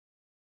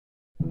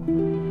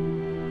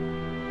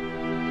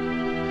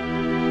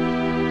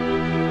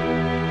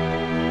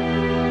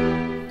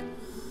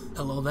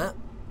Hello there,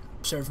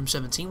 Sarah from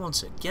 17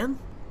 once again.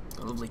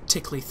 A lovely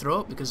tickly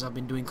throat because I've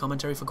been doing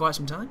commentary for quite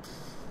some time.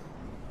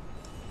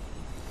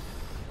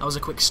 That was a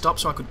quick stop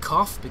so I could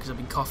cough because I've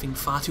been coughing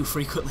far too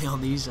frequently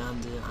on these,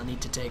 and I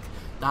need to take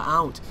that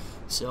out.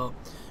 So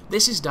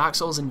this is Dark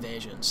Souls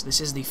Invasions. This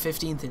is the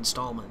 15th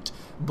installment,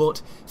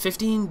 but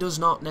 15 does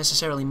not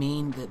necessarily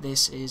mean that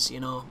this is, you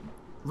know,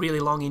 really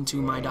long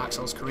into my Dark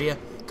Souls career,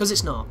 because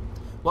it's not.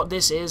 What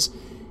this is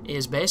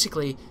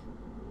basically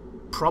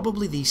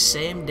probably the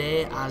same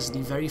day as the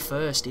very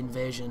first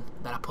invasion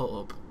that I put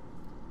up.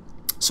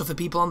 So for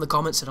people on the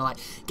comments that are like,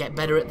 get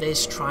better at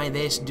this, try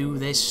this, do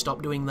this,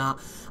 stop doing that,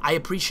 I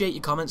appreciate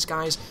your comments,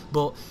 guys,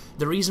 but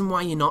the reason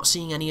why you're not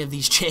seeing any of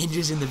these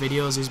changes in the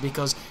videos is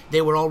because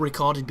they were all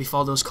recorded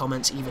before those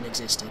comments even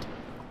existed.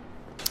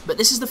 But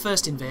this is the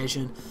first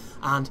invasion,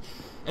 and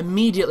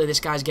immediately this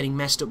guy's getting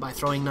messed up by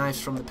throwing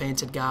knives from the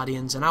Painted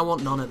Guardians, and I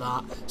want none of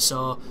that.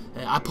 So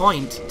I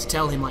point to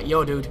tell him, like,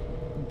 yo dude,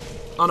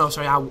 oh no,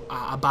 sorry,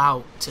 I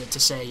bow to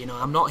say, you know,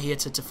 I'm not here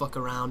to fuck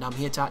around, I'm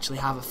here to actually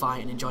have a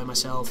fight and enjoy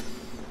myself.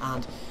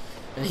 And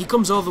he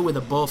comes over with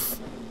a buff,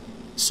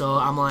 so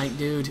I'm like,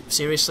 dude,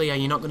 seriously, are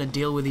you not going to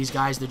deal with these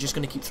guys? They're just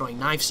going to keep throwing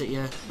knives at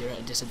you, you're at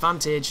a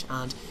disadvantage.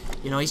 And,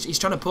 you know, he's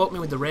trying to poke me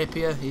with the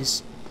rapier,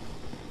 he's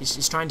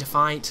trying to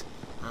fight,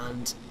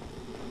 and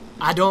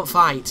I don't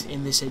fight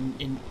in this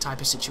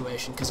type of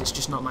situation because it's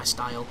just not my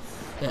style.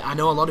 I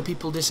know a lot of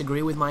people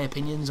disagree with my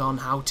opinions on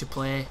how to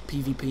play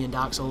PvP in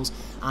Dark Souls,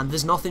 and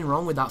there's nothing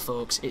wrong with that,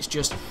 folks. It's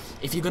just,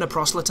 if you're going to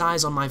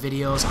proselytize on my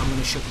videos, I'm going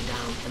to shut you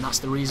down, and that's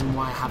the reason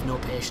why I have no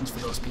patience for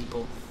those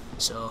people.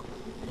 So,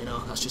 you know,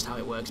 that's just how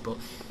it works. But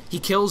he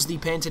kills the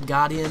Painted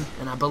Guardian,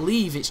 and I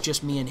believe it's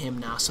just me and him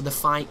now, so the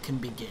fight can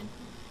begin.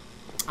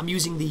 I'm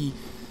using the,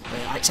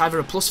 it's either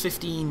a plus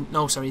 15,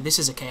 no, sorry, this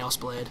is a Chaos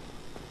Blade.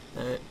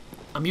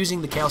 I'm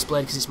using the Chaos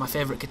Blade because it's my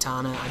favourite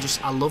katana.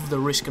 I love the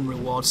risk and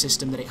reward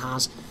system that it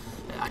has.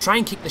 I try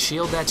and kick the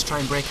shield there to try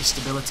and break his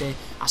stability.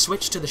 I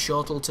switch to the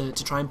shuttle to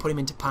try and put him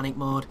into panic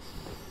mode.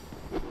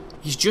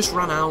 He's just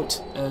run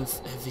out of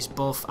his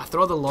buff. I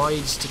throw the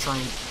Lloyds to try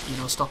and, you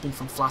know, stop him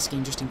from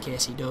flasking just in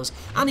case he does.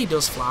 And he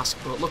does flask,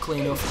 but luckily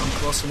enough, I'm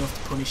close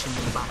enough to punish him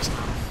with a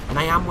backstab. And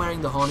I am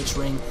wearing the Hornet's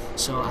Ring,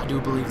 so I do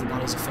believe that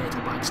that is a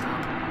fatal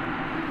backstab.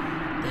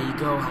 There you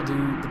go, I do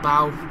the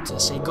bow to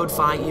say good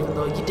fight, even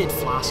though you did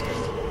flask.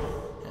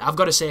 And I've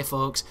got to say,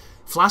 folks,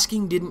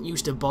 flasking didn't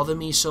used to bother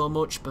me so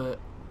much, but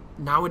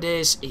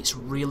nowadays it's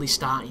really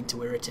starting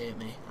to irritate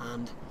me.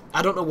 And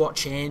I don't know what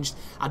changed.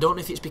 I don't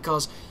know if it's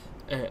because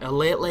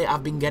lately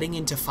I've been getting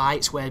into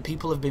fights where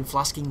people have been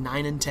flasking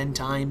 9 and 10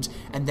 times,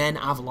 and then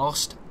I've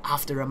lost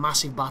after a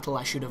massive battle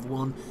I should have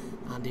won.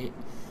 And it,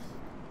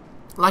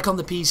 like on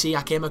the PC,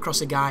 I came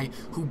across a guy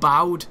who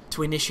bowed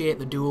to initiate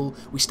the duel.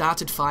 We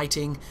started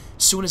fighting.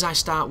 As soon as I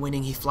start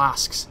winning, he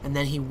flasks, and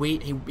then he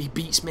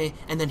beats me,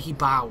 and then he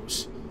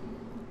bows.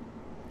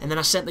 And then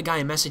I sent the guy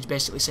a message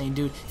basically saying,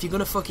 dude, if you're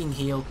gonna fucking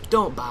heal,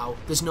 don't bow.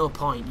 There's no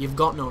point. You've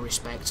got no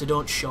respect, so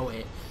don't show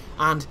it.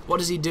 And what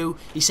does he do?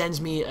 He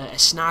sends me a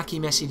snarky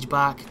message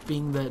back,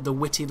 being the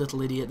witty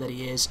little idiot that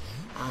he is.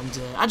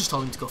 And I just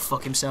told him to go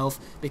fuck himself,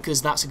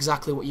 because that's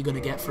exactly what you're going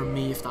to get from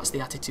me if that's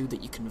the attitude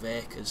that you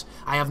convey, because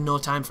I have no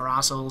time for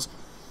assholes.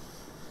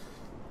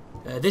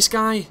 This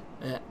guy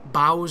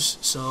bows,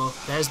 so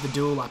there's the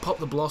duel. I pop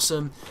the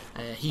Blossom.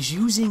 He's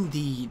using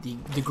the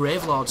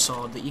Gravelord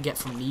sword that you get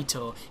from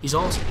Nito. He's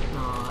also...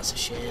 Oh, that's a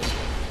shame.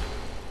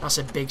 That's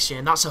a big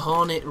shame. That's a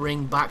Hornet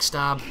Ring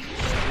backstab,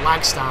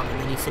 lag stab, and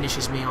then he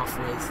finishes me off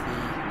with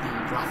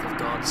the Wrath of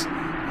Gods.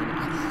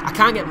 And I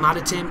can't get mad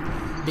at him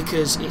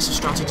because it's a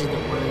strategy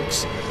that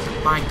works.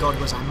 But my God,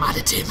 was I mad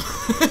at him.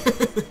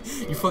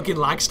 You fucking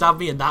lag stab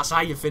me and that's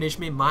how you finish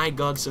me? My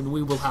God, son,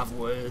 we will have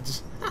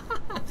words.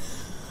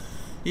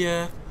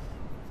 Yeah.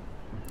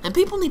 And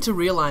people need to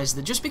realise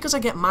that just because I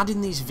get mad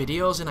in these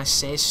videos and I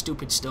say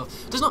stupid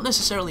stuff does not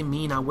necessarily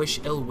mean I wish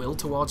ill will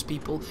towards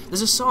people.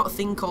 There's a sort of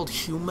thing called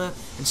humour,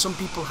 and some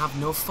people have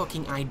no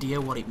fucking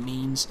idea what it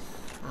means.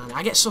 And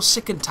I get so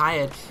sick and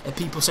tired of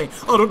people saying,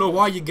 I don't know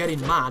why you're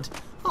getting mad.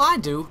 Well, I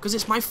do, because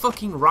it's my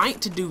fucking right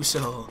to do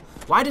so.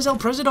 Why does El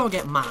Presidor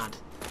get mad?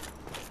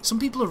 Some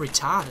people are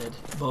retarded,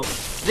 but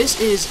this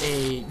is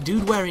a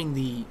dude wearing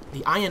the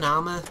iron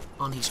armour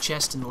on his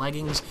chest and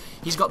leggings.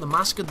 He's got the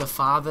Mask of the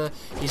Father,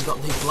 he's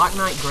got the Black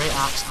Knight Great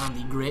Axe and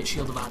the Great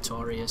Shield of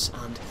Artorias.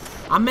 And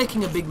I'm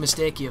making a big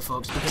mistake here,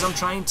 folks, because I'm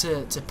trying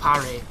to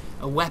parry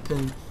a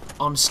weapon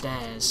on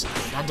stairs,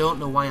 and I don't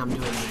know why I'm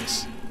doing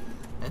this.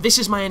 This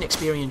is my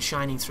inexperience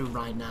shining through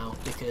right now,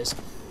 because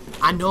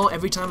I know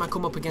every time I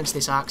come up against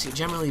this axe, it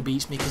generally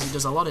beats me because it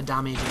does a lot of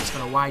damage and it's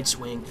got a wide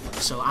swing,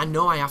 so I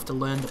know I have to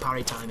learn the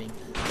parry timing.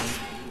 And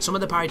some of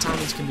the parry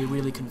timings can be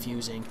really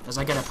confusing, as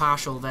I get a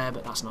partial there,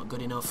 but that's not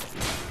good enough.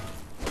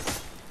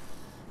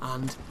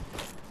 And,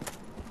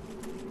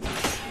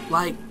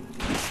 like,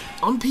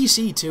 on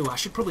PC too, I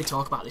should probably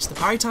talk about this. The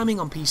parry timing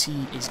on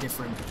PC is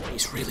different.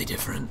 It's really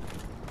different.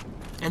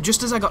 And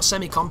just as I got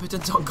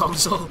semi-competent on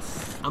console,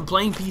 I'm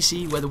playing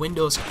PC where the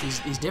Windows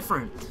is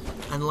different.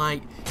 And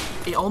like,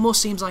 it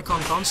almost seems like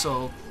on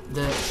console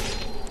that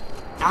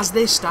as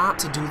they start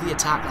to do the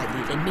attack,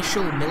 like the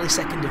initial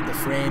millisecond of the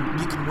frame,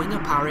 you can wing a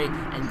parry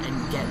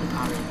and get the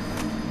parry.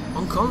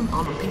 On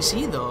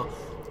PC though,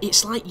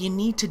 it's like you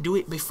need to do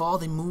it before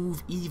the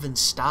move even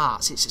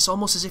starts. It's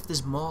almost as if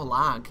there's more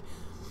lag.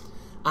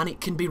 And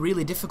it can be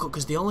really difficult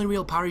because the only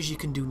real parries you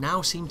can do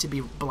now seem to be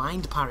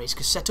blind parries,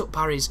 because setup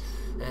parries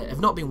have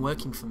not been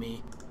working for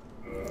me.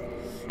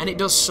 And it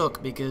does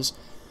suck because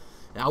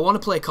I want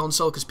to play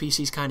console because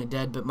PC's kind of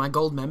dead, but my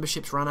gold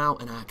membership's ran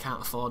out and I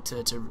can't afford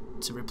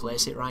to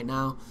replace it right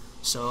now.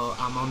 So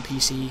I'm on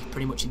PC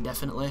pretty much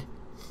indefinitely.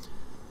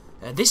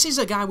 This is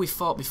a guy we've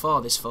fought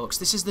before, this folks.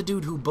 This is the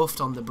dude who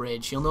buffed on the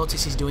bridge. You'll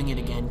notice he's doing it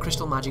again.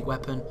 Crystal magic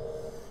weapon.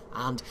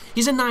 And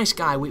he's a nice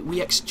guy.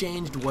 We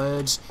exchanged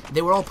words.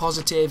 They were all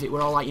positive. It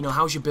were all like, you know,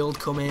 how's your build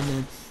coming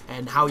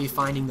and how are you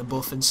finding the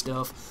buff and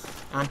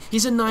stuff. And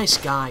he's a nice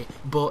guy,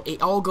 but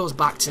it all goes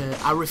back to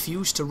I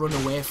refuse to run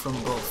away from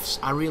buffs.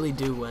 I really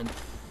do. And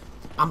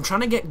I'm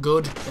trying to get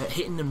good at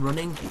hitting and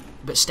running,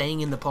 but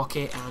staying in the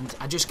pocket, and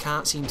I just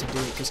can't seem to do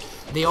it because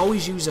they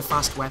always use a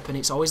fast weapon.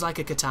 It's always like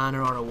a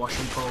katana or a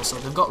washing pole, so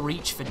they've got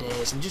reach for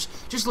days. And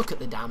just look at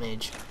the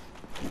damage.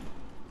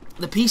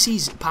 The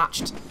PC's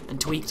patched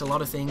and tweaked a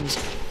lot of things.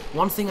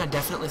 One thing I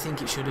definitely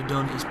think it should have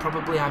done is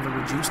probably either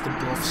reduce the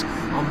buffs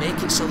or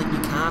make it so that you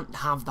can't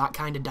have that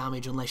kind of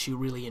damage unless you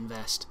really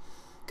invest.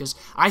 Because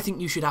I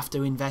think you should have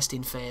to invest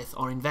in faith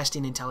or invest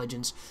in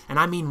intelligence, and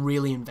I mean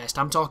really invest.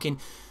 I'm talking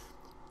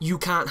you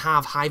can't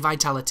have high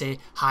vitality,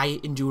 high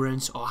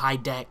endurance, or high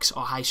dex,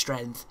 or high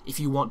strength if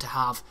you want to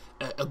have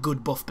a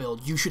good buff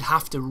build. You should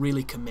have to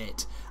really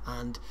commit.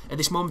 And at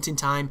this moment in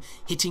time,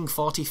 hitting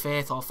 40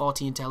 faith or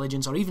 40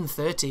 intelligence, or even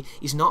 30,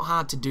 is not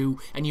hard to do,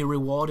 and you're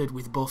rewarded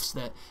with buffs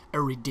that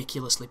are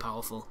ridiculously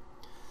powerful.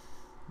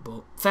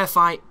 But fair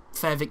fight,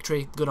 fair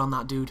victory, good on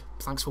that dude.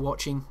 Thanks for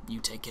watching, you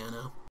take care now.